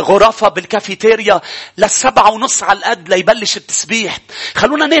بغرفة بالكافيتيريا 7:30 على القد ليبلش التسبيح.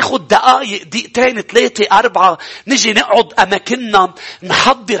 خلونا ناخد دقائق، دقيقتين، 3 4، نجي نقعد أماكننا،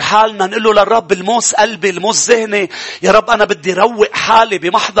 نحضر حالنا، نقول له للرب الموس قلبي، الموس ذهني. يا رب أنا بدي روق حالي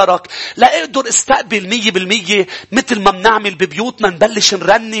بمحضرك لا أقدر استقبل 100% مثل ما بنعمل ببيوتنا. نبلش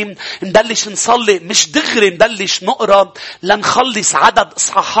نرنم، نبلش نصلي، مش دغري نبلش نقرأ لنخلص عدد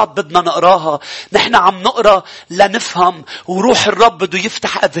إصحاحات بدنا نقراها. نحن عم نقرأ لنفهم، وروح الرب بده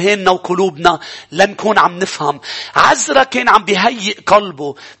يفتح أذهاننا وقلوبنا لنكون عم نفهم. عزرا كان عم بيهيئ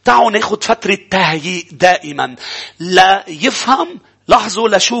قلبه. تعالوا ناخد فترة تهيئ دائما لا يفهم. لاحظوا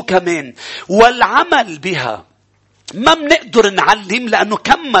لشو كمان، والعمل بها. ما بنقدر نعلم، لأنه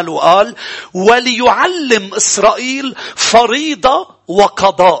كمل وقال وليعلم إسرائيل فريضة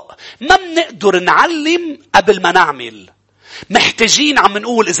وقضاء. ما بنقدر نعلم قبل ما نعمل. محتاجين، عم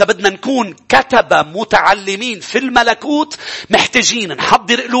نقول إذا بدنا نكون كتبة متعلمين في الملكوت، محتاجين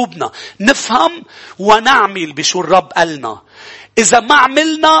نحضر قلوبنا، نفهم ونعمل بشو الرب قالنا. إذا ما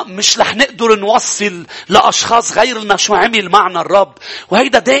عملنا مش رح نقدر نوصل لأشخاص غيرنا شو عمل معنا الرب.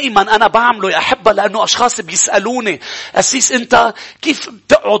 وهيدا دائما أنا بعمله يا أحبة، لأنه أشخاص بيسألوني أسيس أنت كيف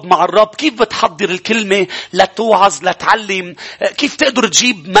بتقعد مع الرب، كيف بتحضر الكلمة لتوعظ لتعلم، كيف تقدر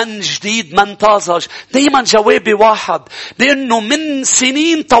تجيب من جديد من طازج. دائما جوابي واحد، بأنه من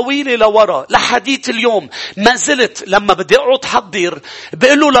سنين طويلة لورا لحديث اليوم ما زلت لما بدي أقعد حضر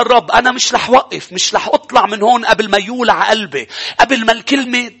بقوله للرب أنا مش رح وقف، مش رح أطلع من هون قبل ما يولع قلبي، قبل ما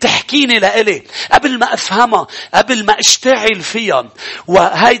الكلمة تحكيني لإلي، قبل ما أفهمها، قبل ما أشتعل فيها.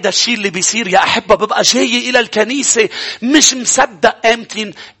 وهيدا الشيء اللي بيصير يا أحبة، ببقى جاي إلى الكنيسة مش مصدق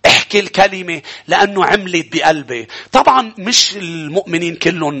أمتين احكي الكلمة لأنه عملت بقلبي. طبعا مش المؤمنين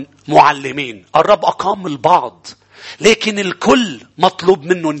كلهم معلمين، الرب أقام البعض، لكن الكل مطلوب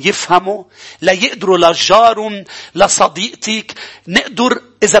منهم يفهموا ليقدروا لجارهم لصديقتك. نقدر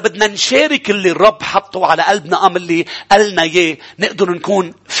إذا بدنا نشارك اللي الرب حطه على قلبنا، أم اللي قالنا إياه، نقدر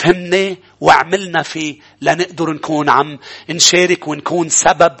نكون فهمناه وعملنا فيه، لنقدر نكون عم نشارك ونكون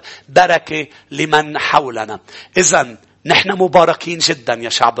سبب بركة لمن حولنا. إذن نحن مباركين جدا يا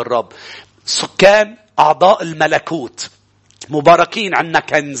شعب الرب، سكان أعضاء الملكوت مباركين. عنا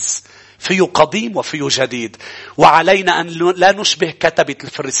كنز فيه قديم وفيه جديد، وعلينا أن لا نشبه كتبة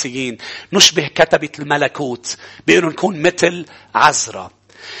الفريسيين، نشبه كتبة الملكوت بأنه نكون مثل عزرا.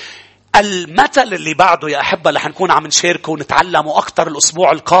 المثل اللي بعده يا أحبة اللي حنكون عم نشاركه ونتعلمه أكتر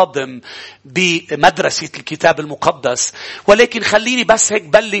الأسبوع القادم بمدرسة الكتاب المقدس، ولكن خليني بس هيك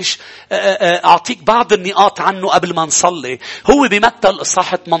بلش أعطيك بعض النقاط عنه قبل ما نصلي. هو بمتى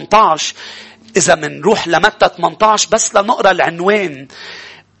الإصحاح 18. إذا منروح لمتى 18 بس لنقرأ العنوان.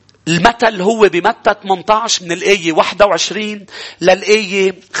 المثل هو بمتى 18 من الآية 21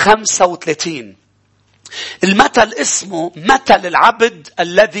 للآية 35. المثل اسمه مثل العبد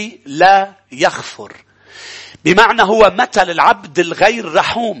الذي لا يغفر، بمعنى هو مثل العبد الغير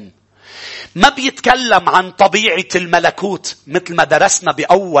رحوم. ما بيتكلم عن طبيعة الملكوت مثل ما درسنا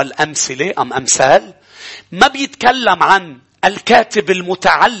بأول أمثال. ما بيتكلم عن الكاتب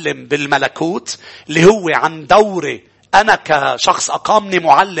المتعلم بالملكوت اللي هو عن دوري أنا كشخص أقامني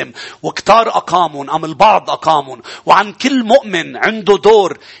معلم وكتار أقامون أم البعض أقامون، وعن كل مؤمن عنده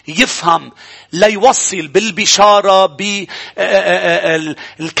دور يفهم ليوصل بالبشارة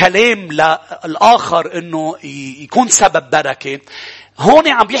بالكلام للآخر إنه يكون سبب بركة. هون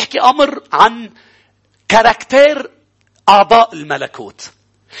عم بيحكي أمر عن كاركتير أعضاء الملكوت،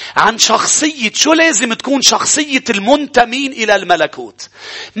 عن شخصية شو لازم تكون شخصية المنتمين إلى الملكوت.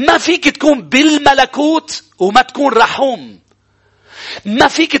 ما فيك تكون بالملكوت وما تكون رحوم. ما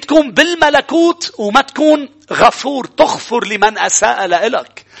فيك تكون بالملكوت وما تكون غفور، تغفر لمن أساء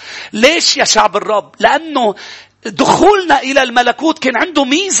لك. ليش يا شعب الرب؟ لأنه دخولنا إلى الملكوت كان عنده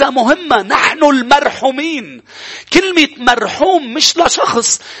ميزة مهمة. نحن المرحومين. كلمة مرحوم مش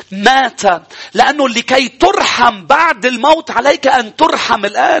لشخص مات، لأنه لكي ترحم بعد الموت عليك أن ترحم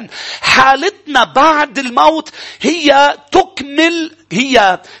الآن. حالتنا بعد الموت هي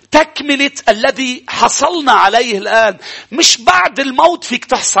تكملة الذي حصلنا عليه الآن. مش بعد الموت فيك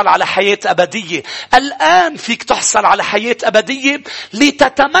تحصل على حياة أبدية، الآن فيك تحصل على حياة أبدية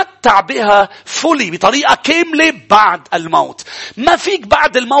لتتمتع بها فولي بطريقة كاملة بعد الموت. ما فيك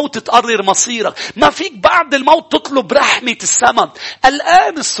بعد الموت تقرر مصيرك، ما فيك بعد الموت تطلب رحمة السماء.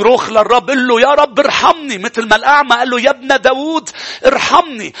 الآن اصرخ للرب، قل له يا رب ارحمني، مثل ما الأعمى قال له يا ابن داود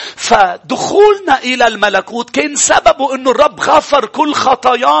ارحمني. فدخولنا إلى الملكوت كان سببه أنه الرب غفر كل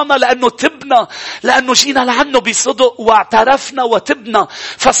خطايانا، لأنه تبنا، لأنه جينا لعنه بصدق واعترفنا وتبنا،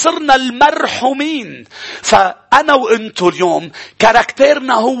 فصرنا المرحومين. فأنا وإنتو اليوم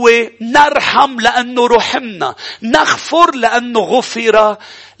كاركترنا هو نرحم لأنه رحمنا، نغفر لأنه غفر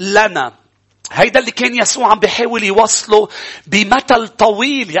لنا. هيدا اللي كان يسوع عم بيحاول يوصله بمثل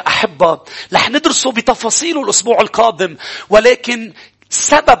طويل يا أحبة، رح ندرسه بتفاصيله الأسبوع القادم. ولكن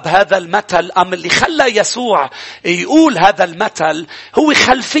سبب هذا المثل أم اللي خلى يسوع يقول هذا المثل هو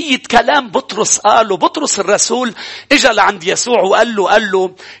خلفية كلام بطرس قاله. بطرس الرسول اجى لعند يسوع وقال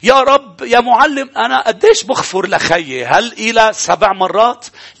له يا رب يا معلم، أنا قديش بغفر لخيي؟ هل إلى 7 مرات؟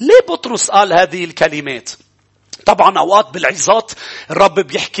 ليه بطرس قال هذه الكلمات؟ طبعا أوقات بالعظات الرب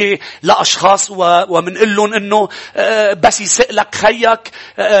بيحكي لأشخاص ومنقول لهم إنه بس يسألك خيك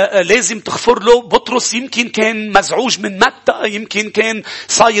لازم تغفر له. بطرس يمكن كان مزعوج من متى، يمكن كان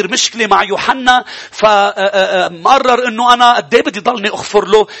صاير مشكلة مع يوحنا، فمقرر إنه أنا قديه بدي ضلني أغفر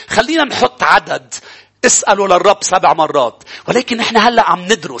له، خلينا نحط عدد، اسألوا للرب 7 مرات. ولكن إحنا هلأ عم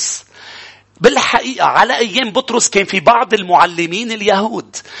ندرس بالحقيقة على أيام بطرس كان في بعض المعلمين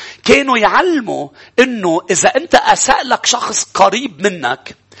اليهود كانوا يعلموا إنه إذا أنت أساء لك شخص قريب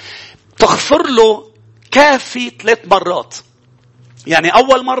منك تغفر له كافي 3 مرات. يعني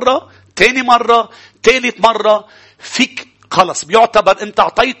أول مرة، تاني مرة، ثالث مرة فيك خلص بيعتبر أنت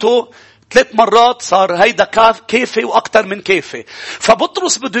أعطيته 3 مرات، صار هيدا كافي وأكتر من كافي.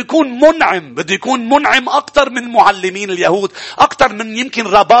 فبطرس بده يكون منعم أكتر من معلمين اليهود، أكتر من يمكن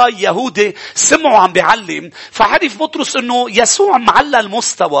رباي يهودي سمعوا عم بيعلم. فعرف بطرس إنه يسوع معلى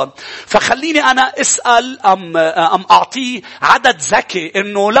المستوى، فخليني أنا أسأل أم أعطيه عدد ذكي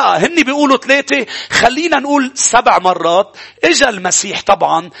إنه لا هني بيقولوا 3، خلينا نقول 7 مرات. إجا المسيح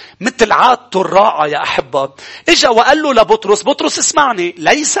طبعا مثل عادته الرائعة يا أحبة، إجا وقال له لبطرس، بطرس اسمعني،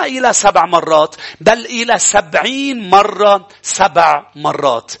 ليس إلى 7 مرات بل إلى 70 مرة 7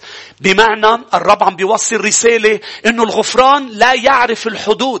 مرات. بمعنى الرب عم بيوصل رسالة إنه الغفران لا يعرف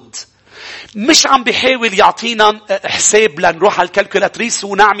الحدود. مش عم بيحاول يعطينا حساب لنروح على الكالكولاتريس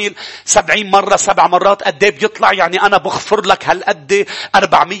ونعمل 70 مرة 7 مرات قد ايه بيطلع، يعني أنا بغفر لك هالقد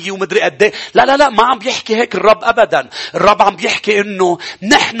 400 ومدري قد ايه. لا ما عم بيحكي هيك الرب أبدا. الرب عم بيحكي إنه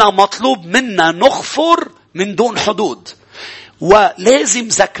نحن مطلوب منا نغفر من دون حدود. ولازم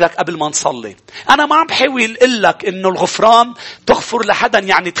ذكرك قبل ما نصلي، أنا ما عم بحاول أقول لك إنه الغفران تغفر لحدا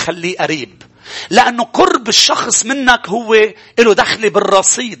يعني تخليه قريب، لأنه قرب الشخص منك هو له دخل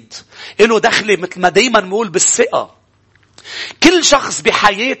بالرصيد، له دخل مثل ما دايما نقول بالثقة. كل شخص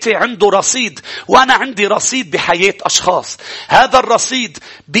بحياتي عنده رصيد، وأنا عندي رصيد بحياة أشخاص. هذا الرصيد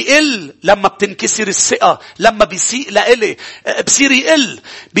بيقل لما بتنكسر الثقة، لما بيسيء لإلي بصير يقل،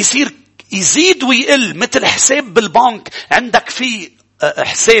 بيصير يزيد ويقل. مثل حساب بالبنك، عندك فيه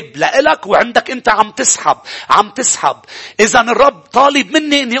حساب لإلك وعندك أنت عم تسحب. إذن الرب طالب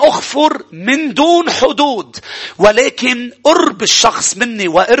مني أني أغفر من دون حدود، ولكن قرب الشخص مني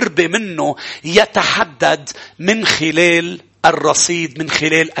وقربي منه يتحدد من خلال الرصيد، من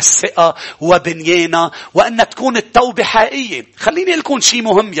خلال الثقة وبنيانة، وأن تكون التوبة حقيقية. خليني لكم شيء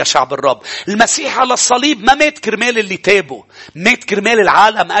مهم يا شعب الرب، المسيح على الصليب ما مات كرمال اللي تابوا، مات كرمال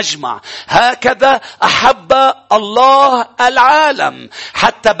العالم أجمع. هكذا أحب الله العالم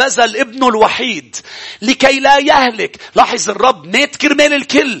حتى بذل ابنه الوحيد لكي لا يهلك. لاحظ الرب مات كرمال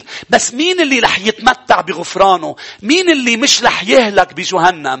الكل، بس مين اللي رح يتمتع بغفرانه؟ مين اللي مش رح يهلك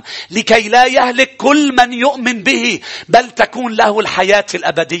بجهنم؟ لكي لا يهلك كل من يؤمن به بل تكون له الحياة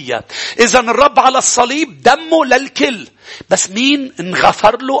الأبدية. إذن الرب على الصليب دمه للكل، بس مين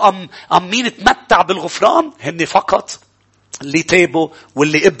انغفر له أم مين تمتع بالغفران؟ هن فقط اللي تابوا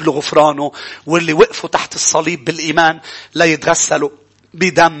واللي قبلوا غفرانه واللي وقفوا تحت الصليب بالإيمان لا يتغسلوا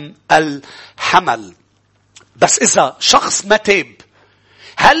بدم الحمل. بس إذا شخص ما تاب،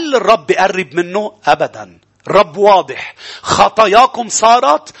 هل الرب يقرب منه؟ أبدا. الرب واضح، خطاياكم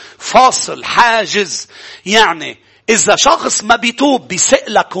صارت فاصل، حاجز. يعني إذا شخص ما بيتوب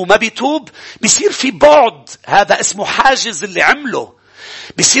بيسألك وما بيتوب، بيصير في بعد. هذا اسمه حاجز اللي عمله.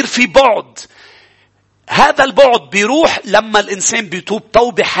 بيصير في بعد. هذا البعد بيروح لما الإنسان بيتوب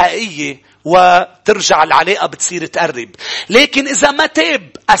توبة حقيقية وترجع العلاقة بتصير تقرب. لكن إذا ما تاب،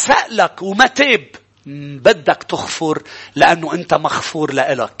 أسألك وما تاب، بدك تغفر، لأنه أنت مغفور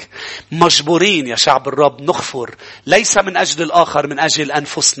لإلك. مجبورين يا شعب الرب نغفر، ليس من أجل الآخر، من أجل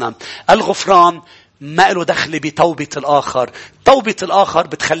أنفسنا. الغفران ما له دخل بتوبة الآخر. توبة الآخر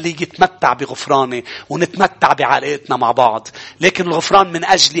بتخليه يتمتع بغفرانه ونتمتع بعلاقتنا مع بعض. لكن الغفران من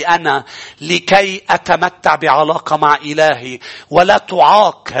أجلي أنا، لكي أتمتع بعلاقة مع إلهي ولا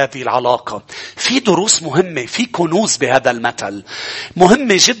تعاق هذه العلاقة. في دروس مهمة، في كنوز بهذا المثل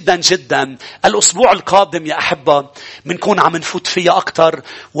مهمة جدا جدا. الأسبوع القادم يا أحبة منكون عم نفوت فيها أكتر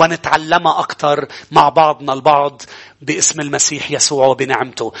ونتعلمها أكتر مع بعضنا البعض باسم المسيح يسوع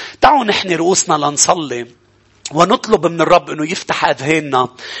وبنعمته. تعالوا نحن رؤوسنا لنصلي ونطلب من الرب أنه يفتح أذهاننا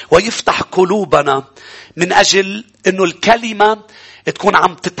ويفتح قلوبنا، من أجل أنه الكلمة تكون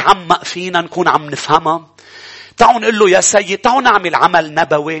عم تتعمق فينا، نكون عم نفهمها. تعالوا نقول له يا سيد، تعالوا نعمل عمل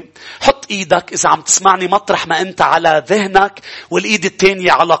نبوي. حط إيدك إذا عم تسمعني مطرح ما أنت على ذهنك، والإيد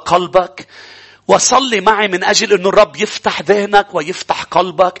التانية على قلبك، وصلي معي من أجل أنه الرب يفتح ذهنك ويفتح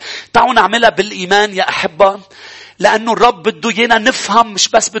قلبك. تعالوا نعملها بالإيمان يا أحبة، لأنه الرب بده إيانا نفهم، مش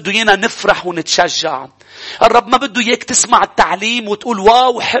بس بده إيانا نفرح ونتشجع. الرب ما بده إياك تسمع التعليم وتقول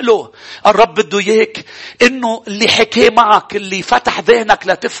واو حلو. الرب بده إياك إنه اللي حكي معك، اللي فتح ذهنك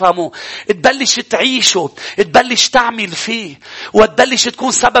لتفهمه، تبلش تعيشه، تبلش تعمل فيه، وتبلش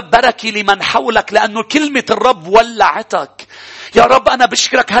تكون سبب بركة لمن حولك، لأنه كلمة الرب ولعتك. يا رب أنا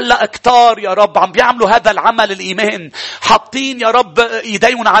بشكرك هلأ كتار يا رب عم بيعملوا هذا العمل الإيمان، حاطين يا رب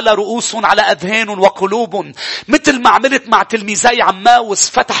إيديهم على رؤوسهم، على أذهانهم وقلوبهم، مثل ما عملت مع تلميذي عماوس،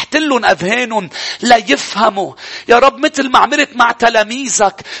 فتحت لهم أذهانهم لا يفهموا. يا رب مثل ما عملت مع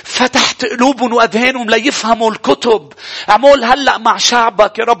تلاميذك، فتحت قلوبهم وأذهانهم لا يفهموا الكتب. اعمل هلأ مع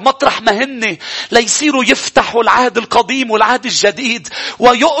شعبك يا رب مطرح ما هن، ليصيروا يفتحوا العهد القديم والعهد الجديد،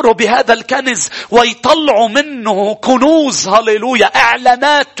 ويقروا بهذا الكنز ويطلعوا منه كنوز. هللويا،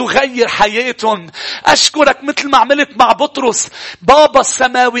 اعلانات تغير حياتهم. اشكرك مثل ما عملت مع بطرس، بابا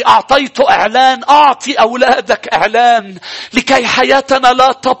السماوي اعطيته اعلان، اعطي اولادك اعلان، لكي حياتنا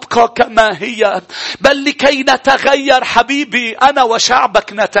لا تبقى كما هي، بل لكي نتغير. حبيبي انا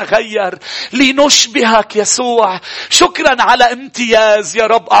وشعبك نتغير لنشبهك يسوع. شكرا على امتياز يا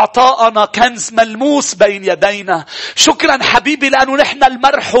رب، اعطانا كنز ملموس بين يدينا. شكرا حبيبي لانه نحن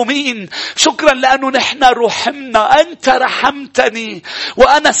المرحومين. شكرا لانه نحن رحمنا، انت رحمتني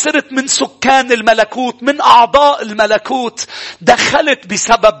وأنا صرت من سكان الملكوت، من أعضاء الملكوت. دخلت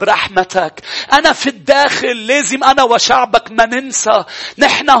بسبب رحمتك. أنا في الداخل لازم أنا وشعبك ما ننسى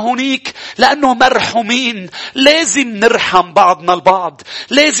نحن هنيك لأنه مرحومين. لازم نرحم بعضنا البعض،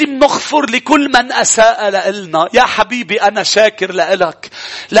 لازم نغفر لكل من أساء لنا. يا حبيبي أنا شاكر لك،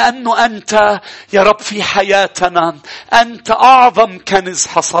 لأنه أنت يا رب في حياتنا أنت أعظم كنز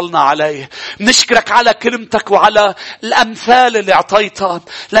حصلنا عليه. نشكرك على كلمتك وعلى الأمثال اللي اعطيتها،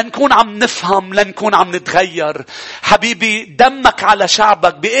 لنكون عم نفهم، لنكون عم نتغير. حبيبي دمك على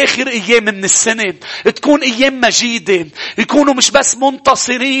شعبك بآخر ايام من السنة تكون ايام مجيدة، يكونوا مش بس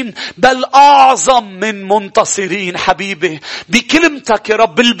منتصرين بل اعظم من منتصرين. حبيبي بكلمتك يا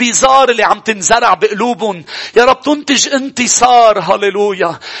رب، البذار اللي عم تنزرع بقلوبهم يا رب تنتج انتصار.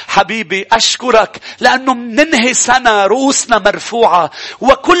 هللويا حبيبي اشكرك لانه ننهي سنة رؤوسنا مرفوعة،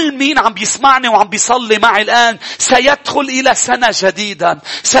 وكل مين عم بيسمعني وعم بيصلي معي الآن سيدخل إلى سنة جديدة،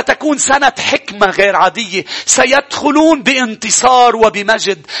 ستكون سنة حكمة غير عادية. سيدخلون بانتصار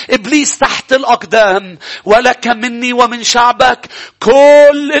وبمجد. إبليس تحت الأقدام، ولك مني ومن شعبك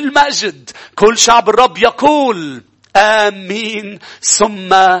كل المجد. كل شعب الرب يقول آمين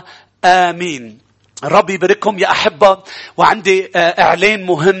ثم آمين. الرب يبارككم يا أحبة. وعندي إعلان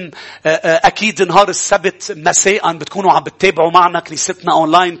مهم. أكيد نهار السبت مساء بتكونوا عم بتتابعوا معنا كنيستنا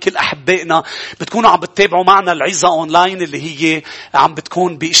أونلاين. كل أحبائنا بتكونوا عم بتتابعوا معنا العظة أونلاين اللي هي عم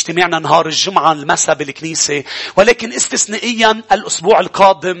بتكون باجتماعنا نهار الجمعة المساء بالكنيسة. ولكن استثنائيا الأسبوع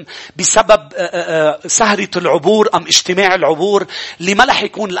القادم بسبب سهرة العبور أم اجتماع العبور اللي ما رح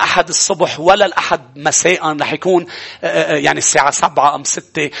يكون الأحد الصبح ولا الأحد مساء، رح يكون يعني الساعة 7 أم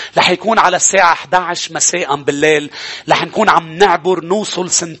 6، رح يكون على الساعة 11 مساء بالليل. رح نكون عم نعبر نوصل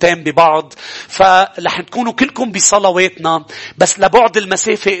سنتين ببعض، فرح تكونوا كلكم بصلواتنا، بس لبعد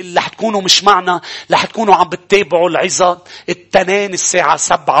المسافة اللي رح تكونوا مش معنا رح تكونوا عم بتتابعوا العظة التنين الساعة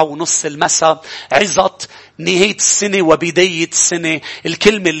 7:30 المساء. عظة نهاية السنة وبداية السنة،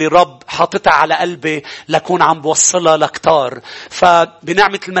 الكلمة اللي رب حاطتها على قلبي لكون عم بوصلها لكتار.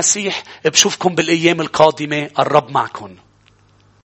 فبنعمة المسيح بشوفكم بالأيام القادمة. الرب معكم.